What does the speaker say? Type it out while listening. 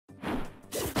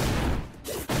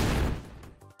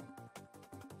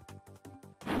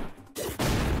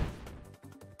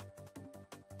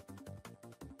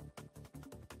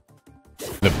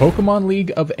The Pokemon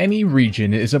League of any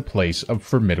region is a place of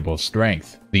formidable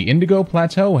strength. The Indigo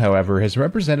Plateau, however, has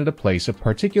represented a place of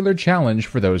particular challenge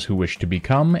for those who wish to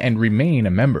become and remain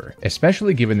a member,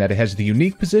 especially given that it has the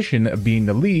unique position of being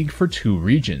the league for two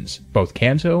regions, both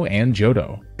Kanto and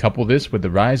Johto. Couple this with the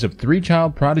rise of 3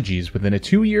 child prodigies within a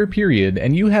 2-year period,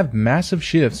 and you have massive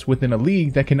shifts within a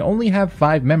league that can only have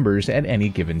 5 members at any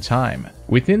given time.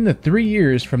 Within the 3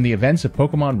 years from the events of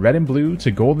Pokemon Red and Blue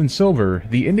to Gold and Silver,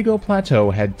 the Indigo Plateau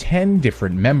had 10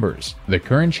 different members. The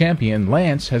current champion,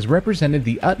 Lance, has represented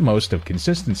the utmost of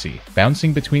consistency,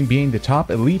 bouncing between being the top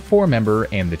Elite Four member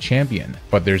and the champion.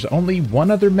 But there's only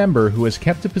one other member who has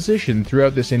kept a position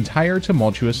throughout this entire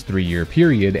tumultuous 3-year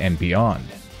period and beyond: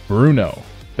 Bruno,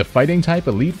 the fighting type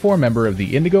Elite Four member of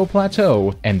the Indigo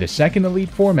Plateau, and the second Elite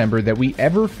Four member that we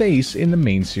ever face in the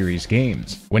main series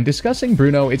games. When discussing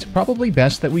Bruno, it's probably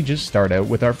best that we just start out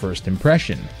with our first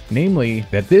impression, namely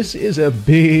that this is a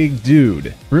big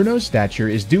dude. Bruno's stature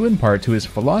is due in part to his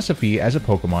philosophy as a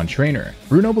Pokemon trainer.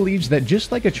 Bruno believes that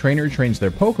just like a trainer trains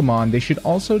their Pokemon, they should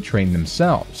also train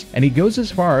themselves, and he goes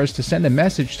as far as to send a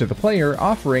message to the player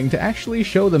offering to actually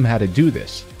show them how to do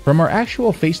this. From our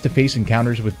actual face-to-face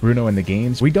encounters with Bruno in the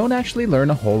games, we don't actually learn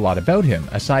a whole lot about him,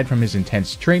 aside from his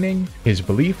intense training, his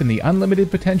belief in the unlimited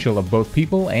potential of both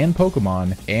people and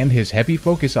Pokemon, and his heavy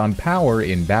focus on power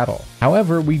in battle.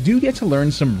 However, we do get to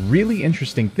learn some really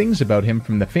interesting things about him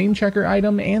from the Fame Checker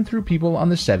item and through people on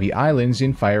the Sevi Islands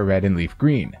in Fire Red and Leaf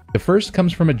Green. The first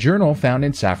comes from a journal found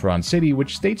in Saffron City,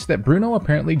 which states that Bruno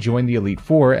apparently joined the Elite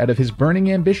Four out of his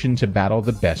burning ambition to battle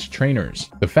the best trainers.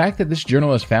 The fact that this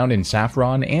journal is found in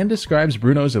Saffron and describes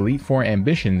Bruno's Elite Four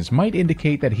ambitions might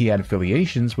indicate that he had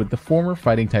affiliations with the former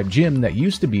fighting-type gym that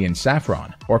used to be in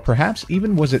Saffron, or perhaps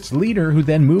even was its leader who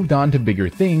then moved on to bigger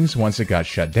things once it got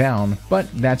shut down,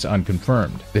 but that's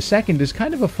unconfirmed. The second is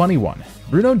kind of a funny one.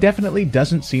 Bruno definitely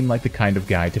doesn't seem like the kind of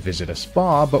guy to visit a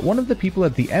spa, but one of the people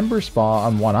at the Ember Spa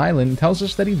on one island tells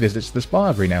us that he visits the spa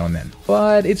every now and then.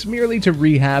 But it's merely to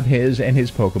rehab his and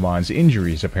his Pokemon's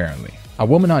injuries, apparently. A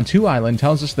woman on 2 Island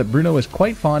tells us that Bruno is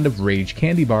quite fond of Rage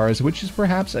candy bars, which is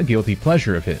perhaps a guilty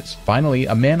pleasure of his. Finally,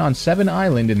 a man on 7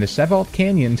 Island in the Sevalt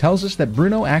Canyon tells us that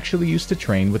Bruno actually used to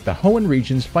train with the Hoenn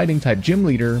region's fighting-type gym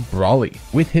leader, Brawly.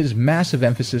 With his massive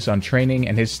emphasis on training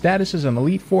and his status as an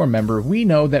Elite Four member, we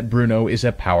know that Bruno is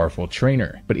a powerful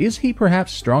trainer. But is he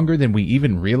perhaps stronger than we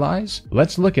even realize?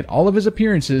 Let's look at all of his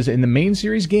appearances in the main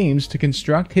series games to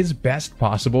construct his best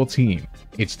possible team.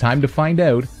 It's time to find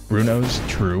out Bruno's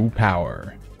true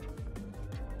power.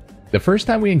 The first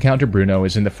time we encounter Bruno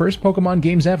is in the first Pokemon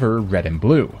games ever, Red and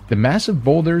Blue. The massive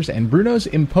boulders and Bruno's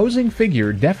imposing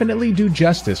figure definitely do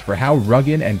justice for how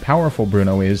rugged and powerful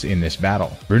Bruno is in this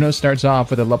battle. Bruno starts off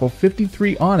with a level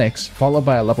 53 Onix, followed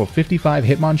by a level 55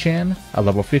 Hitmonchan, a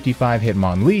level 55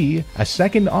 Hitmonlee, a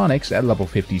second Onix at level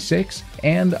 56,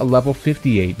 and a level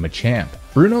 58 Machamp.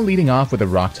 Bruno leading off with a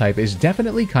rock type is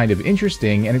definitely kind of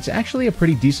interesting, and it's actually a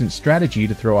pretty decent strategy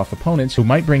to throw off opponents who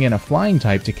might bring in a flying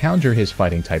type to counter his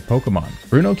fighting type Pokemon.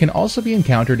 Bruno can also be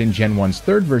encountered in Gen 1's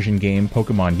third version game,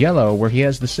 Pokemon Yellow, where he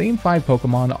has the same 5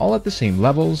 Pokemon all at the same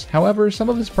levels. However, some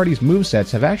of his party's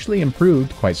movesets have actually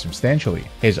improved quite substantially.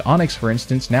 His Onix, for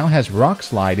instance, now has Rock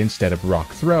Slide instead of Rock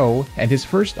Throw, and his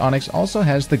first Onix also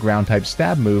has the ground type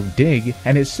stab move, Dig,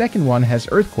 and his second one has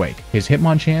Earthquake. His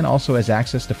Hitmonchan also has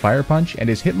access to Fire Punch, and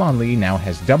his Hitmonlee now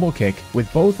has Double Kick,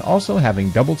 with both also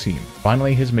having Double Team.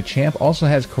 Finally, his Machamp also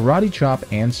has Karate Chop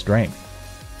and Strength.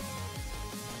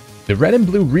 The Red and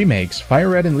Blue remakes, Fire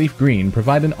Red and Leaf Green,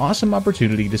 provide an awesome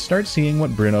opportunity to start seeing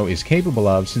what Bruno is capable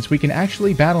of, since we can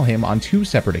actually battle him on 2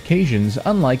 separate occasions,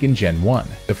 unlike in Gen 1.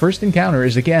 The first encounter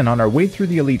is again on our way through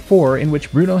the Elite Four, in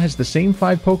which Bruno has the same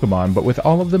 5 Pokemon, but with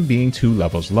all of them being 2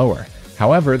 levels lower.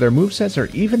 However, their movesets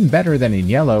are even better than in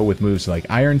Yellow, with moves like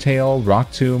Iron Tail,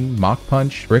 Rock Tomb, Mach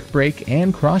Punch, Brick Break,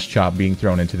 and Cross Chop being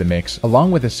thrown into the mix, along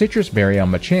with a Citrus Berry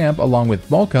on Machamp along with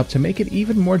Bulk Up to make it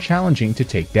even more challenging to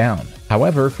take down.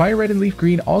 However, Fire Red and Leaf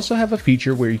Green also have a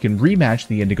feature where you can rematch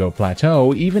the Indigo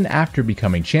Plateau even after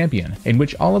becoming champion, in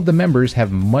which all of the members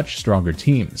have much stronger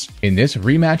teams. In this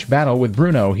rematch battle with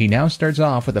Bruno, he now starts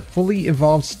off with a fully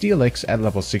evolved Steelix at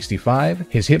level 65,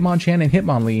 his Hitmonchan and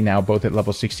Hitmonlee now both at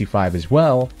level 65 as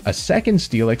well, a second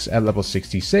Steelix at level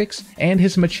 66, and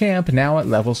his Machamp now at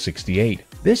level 68.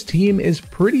 This team is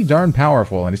pretty darn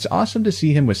powerful, and it's awesome to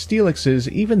see him with Steelixes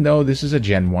even though this is a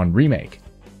Gen 1 remake.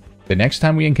 The next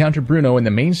time we encounter Bruno in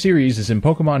the main series is in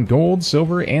Pokemon Gold,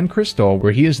 Silver, and Crystal,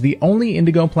 where he is the only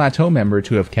Indigo Plateau member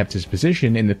to have kept his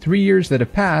position in the 3 years that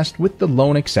have passed, with the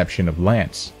lone exception of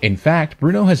Lance. In fact,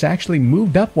 Bruno has actually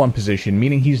moved up one position,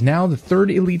 meaning he's now the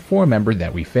 3rd Elite Four member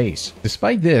that we face.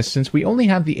 Despite this, since we only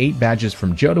have the 8 badges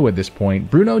from Johto at this point,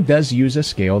 Bruno does use a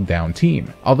scaled down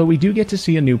team, although we do get to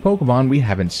see a new Pokemon we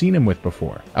haven't seen him with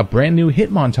before, a brand new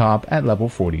Hitmontop at level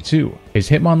 42. His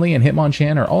Hitmonlee and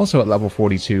Hitmonchan are also at level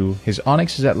 42, his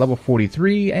Onix is at level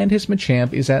 43, and his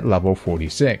Machamp is at level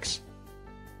 46.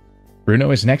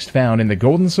 Bruno is next found in the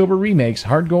Gold and Silver remakes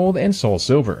Heart Gold and Soul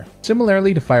Silver.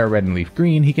 Similarly to Fire Red and Leaf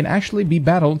Green, he can actually be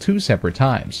battled 2 separate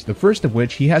times, the first of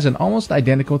which he has an almost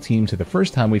identical team to the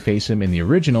first time we face him in the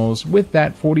originals, with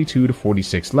that 42 to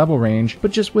 46 level range,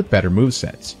 but just with better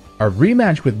movesets. Our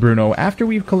rematch with Bruno after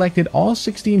we've collected all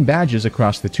 16 badges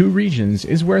across the 2 regions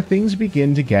is where things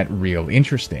begin to get real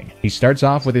interesting. He starts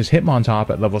off with his Hitmontop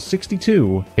at level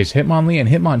 62, his Hitmonlee and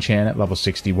Hitmonchan at level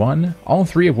 61, all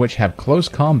 3 of which have close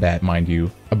combat, mind you,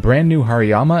 a brand new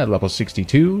Hariyama at level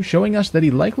 62, showing us that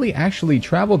he likely actually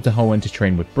traveled to Hoenn to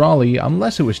train with Brawly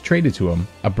unless it was traded to him,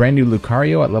 a brand new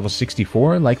Lucario at level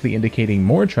 64, likely indicating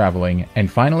more traveling,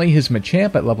 and finally his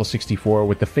Machamp at level 64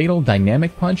 with the fatal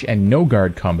Dynamic Punch and No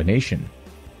Guard combination.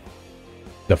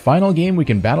 The final game we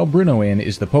can battle Bruno in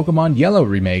is the Pokemon Yellow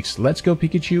remakes Let's Go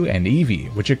Pikachu and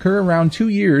Eevee, which occur around 2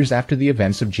 years after the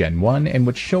events of Gen 1 and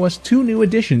which show us 2 new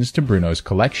additions to Bruno's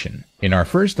collection. In our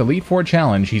first Elite Four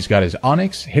challenge, he's got his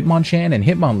Onix, Hitmonchan, and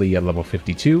Hitmonlee at level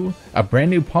 52, a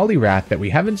brand new Poliwrath that we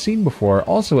haven't seen before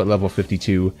also at level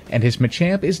 52, and his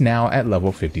Machamp is now at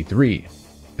level 53.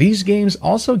 These games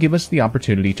also give us the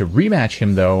opportunity to rematch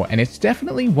him though, and it's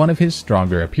definitely one of his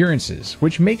stronger appearances,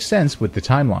 which makes sense with the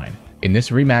timeline. In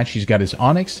this rematch, he's got his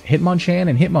Onix, Hitmonchan,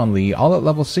 and Hitmonlee all at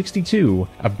level 62,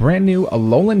 a brand new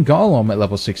Alolan Golem at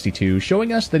level 62,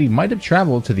 showing us that he might have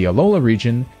traveled to the Alola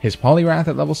region, his Poliwrath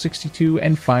at level 62,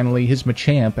 and finally his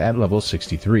Machamp at level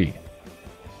 63.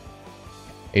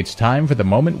 It's time for the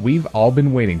moment we've all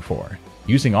been waiting for.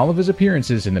 Using all of his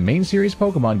appearances in the main series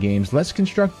Pokemon games, let's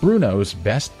construct Bruno's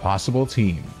best possible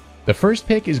team. The first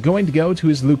pick is going to go to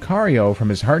his Lucario from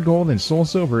his Heart Gold and Soul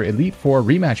Silver Elite Four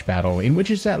rematch battle, in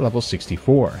which it's at level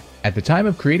 64. At the time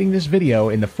of creating this video,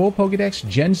 in the full Pokédex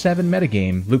Gen 7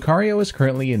 metagame, Lucario is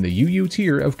currently in the UU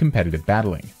tier of competitive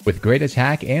battling. With great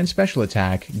attack and special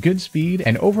attack, good speed,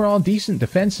 and overall decent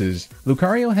defenses,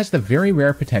 Lucario has the very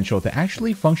rare potential to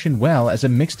actually function well as a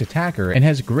mixed attacker and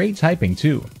has great typing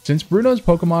too. Since Bruno's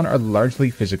Pokemon are largely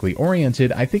physically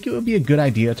oriented, I think it would be a good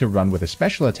idea to run with a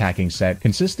special attacking set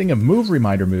consisting of move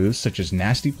reminder moves such as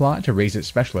Nasty Plot to raise its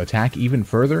special attack even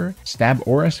further, Stab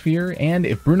Aura Sphere, and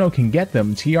if Bruno can get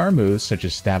them, TR moves such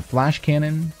as Stab Flash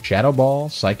Cannon, Shadow Ball,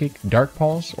 Psychic, Dark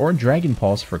Pulse, or Dragon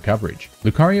Pulse for coverage.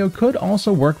 Lucario could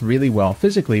also work really well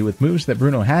physically with moves that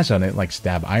Bruno has on it like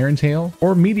Stab Iron Tail,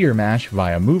 or Meteor Mash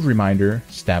via Move Reminder,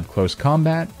 Stab Close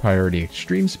Combat, Priority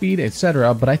Extreme Speed,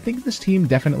 etc., but I think this team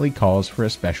definitely calls for a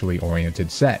specially oriented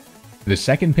set. The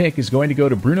second pick is going to go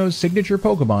to Bruno's signature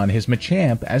Pokemon, his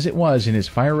Machamp, as it was in his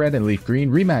Fire Red and Leaf Green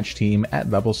rematch team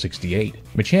at level 68.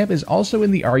 Machamp is also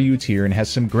in the RU tier and has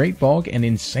some great bulk and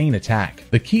insane attack.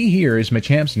 The key here is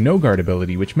Machamp's No Guard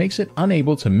ability, which makes it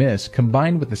unable to miss,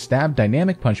 combined with the Stab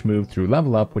Dynamic Punch move through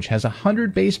level up, which has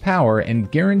 100 base power and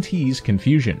guarantees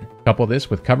confusion. Couple this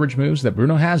with coverage moves that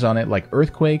Bruno has on it like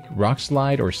Earthquake, Rock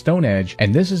Slide, or Stone Edge,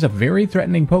 and this is a very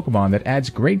threatening Pokemon that adds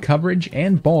great coverage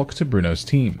and bulk to Bruno's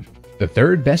team. The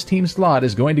third best team slot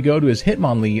is going to go to his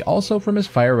Hitmonlee, also from his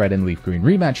Fire Red and Leaf Green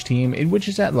rematch team, in which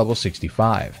is at level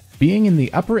 65. Being in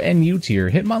the upper NU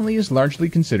tier, Hitmonlee is largely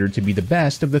considered to be the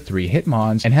best of the 3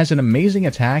 Hitmons and has an amazing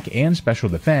attack and special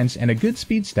defense and a good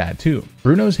speed stat too.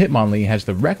 Bruno's Hitmonlee has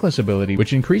the Reckless ability,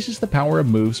 which increases the power of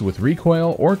moves with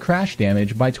recoil or crash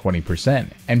damage by 20%,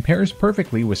 and pairs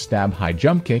perfectly with Stab High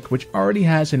Jump Kick, which already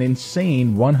has an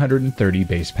insane 130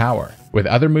 base power. With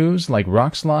other moves like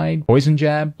Rock Slide, Poison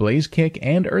Jab, Blaze Kick,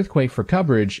 and Earthquake for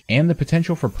coverage, and the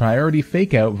potential for priority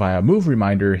Fake Out via Move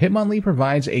Reminder, Hitmonlee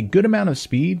provides a good amount of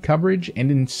speed, coverage, and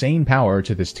insane power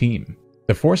to this team.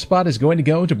 The fourth spot is going to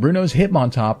go to Bruno's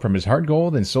Hitmontop from his Heart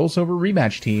Gold and Soul Silver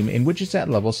rematch team, in which it's at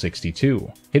level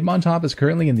 62. Hitmontop is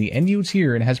currently in the NU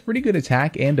tier and has pretty good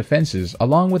attack and defenses,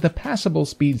 along with a passable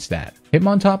speed stat.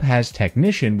 Hitmontop has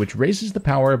Technician, which raises the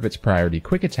power of its priority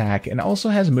quick attack, and also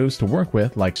has moves to work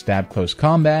with like Stab Close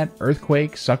Combat,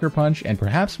 Earthquake, Sucker Punch, and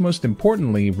perhaps most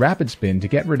importantly, Rapid Spin to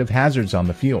get rid of hazards on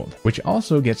the field, which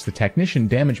also gets the Technician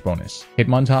damage bonus.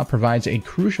 Hitmontop provides a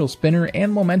crucial spinner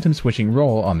and momentum switching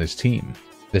role on this team.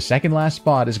 The second last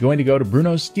spot is going to go to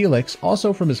Bruno's Steelix,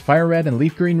 also from his Fire Red and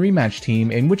Leaf Green rematch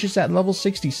team, in which it's at level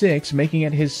 66, making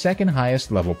it his second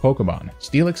highest level Pokemon.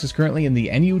 Steelix is currently in the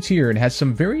NU tier and has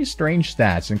some very strange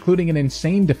stats, including an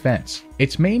insane defense.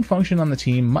 Its main function on the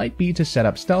team might be to set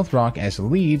up Stealth Rock as a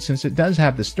lead, since it does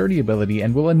have the sturdy ability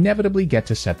and will inevitably get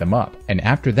to set them up. And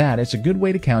after that, it's a good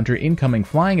way to counter incoming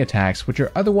flying attacks, which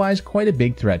are otherwise quite a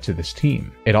big threat to this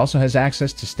team. It also has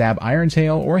access to Stab Iron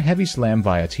Tail or Heavy Slam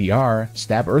via TR,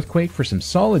 Stab Earthquake for some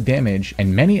solid damage,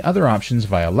 and many other options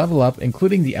via level up,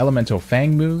 including the Elemental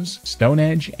Fang moves, Stone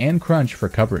Edge, and Crunch for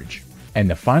coverage. And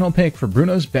the final pick for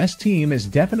Bruno's best team is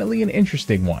definitely an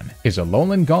interesting one, is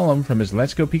Alolan Golem from his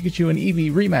Let's Go Pikachu and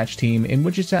Eevee rematch team, in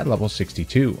which it's at level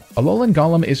 62. Alolan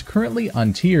Golem is currently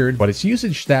untiered, but its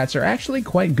usage stats are actually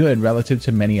quite good relative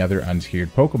to many other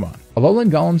untiered Pokemon.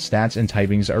 Alolan Golem's stats and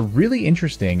typings are really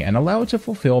interesting and allow it to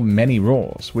fulfill many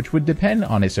roles, which would depend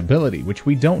on its ability, which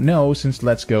we don't know since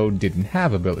Let's Go didn't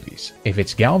have abilities. If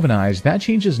it's Galvanized, that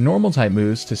changes normal type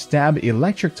moves to Stab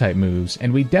Electric type moves,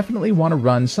 and we definitely want to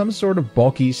run some sort of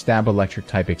bulky Stab Electric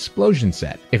type explosion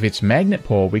set. If it's Magnet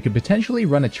Pull, we could potentially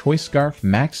run a Choice Scarf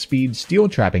max speed steel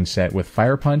trapping set with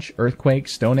Fire Punch, Earthquake,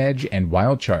 Stone Edge, and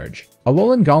Wild Charge.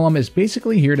 Alolan Golem is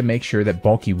basically here to make sure that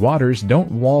bulky waters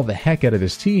don't wall the heck out of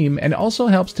this team, and also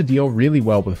helps to deal really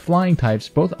well with flying types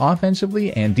both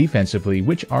offensively and defensively,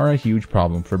 which are a huge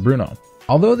problem for Bruno.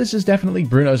 Although this is definitely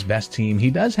Bruno's best team, he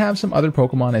does have some other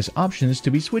Pokemon as options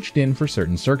to be switched in for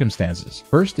certain circumstances.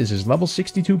 First is his level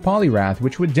 62 Poliwrath,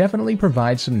 which would definitely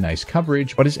provide some nice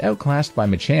coverage, but is outclassed by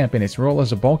Machamp in its role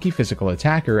as a bulky physical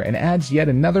attacker and adds yet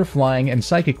another flying and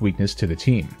psychic weakness to the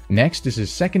team. Next is his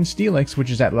second Steelix,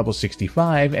 which is at level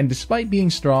 65, and despite being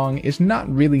strong, is not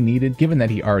really needed given that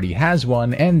he already has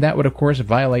one, and that would of course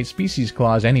violate Species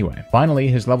Clause anyway. Finally,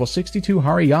 his level 62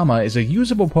 Hariyama is a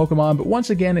usable Pokemon, but once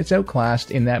again it's outclassed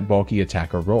in that bulky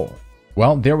attacker role.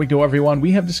 Well, there we go everyone,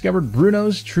 we have discovered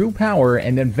Bruno's true power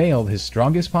and unveiled his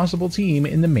strongest possible team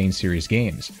in the main series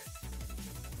games.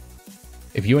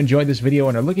 If you enjoyed this video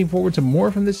and are looking forward to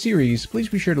more from this series, please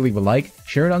be sure to leave a like,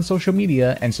 share it on social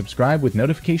media, and subscribe with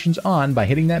notifications on by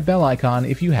hitting that bell icon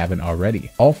if you haven't already.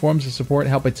 All forms of support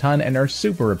help a ton and are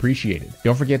super appreciated.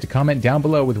 Don't forget to comment down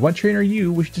below with what trainer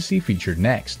you wish to see featured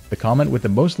next. The comment with the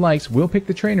most likes will pick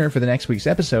the trainer for the next week's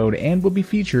episode and will be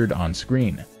featured on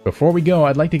screen. Before we go,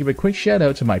 I'd like to give a quick shout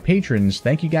out to my patrons.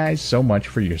 Thank you guys so much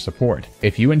for your support.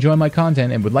 If you enjoy my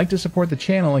content and would like to support the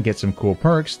channel and get some cool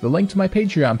perks, the link to my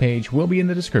Patreon page will be in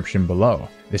the description below.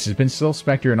 This has been Silph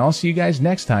Spectre, and I'll see you guys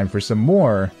next time for some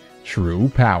more True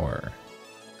Power.